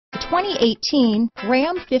2018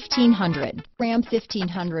 Ram 1500. Ram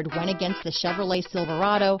 1500 went against the Chevrolet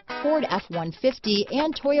Silverado, Ford F-150,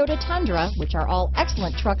 and Toyota Tundra, which are all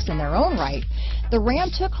excellent trucks in their own right. The Ram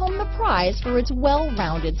took home the prize for its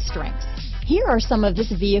well-rounded strengths. Here are some of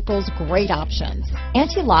this vehicle's great options: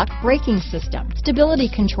 anti-lock braking system, stability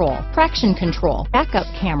control, traction control, backup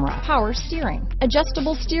camera, power steering,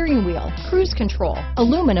 adjustable steering wheel, cruise control,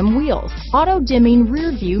 aluminum wheels, auto-dimming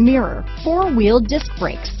rear view mirror, four-wheel disc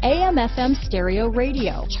brakes, AM/FM stereo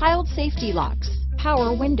radio, child safety locks,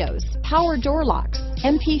 power windows, power door locks,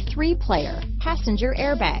 MP3 player, passenger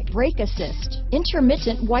airbag, brake assist,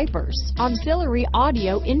 intermittent wipers, auxiliary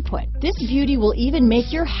audio input. This beauty will even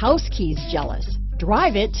make your house keys jealous.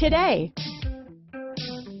 Drive it today.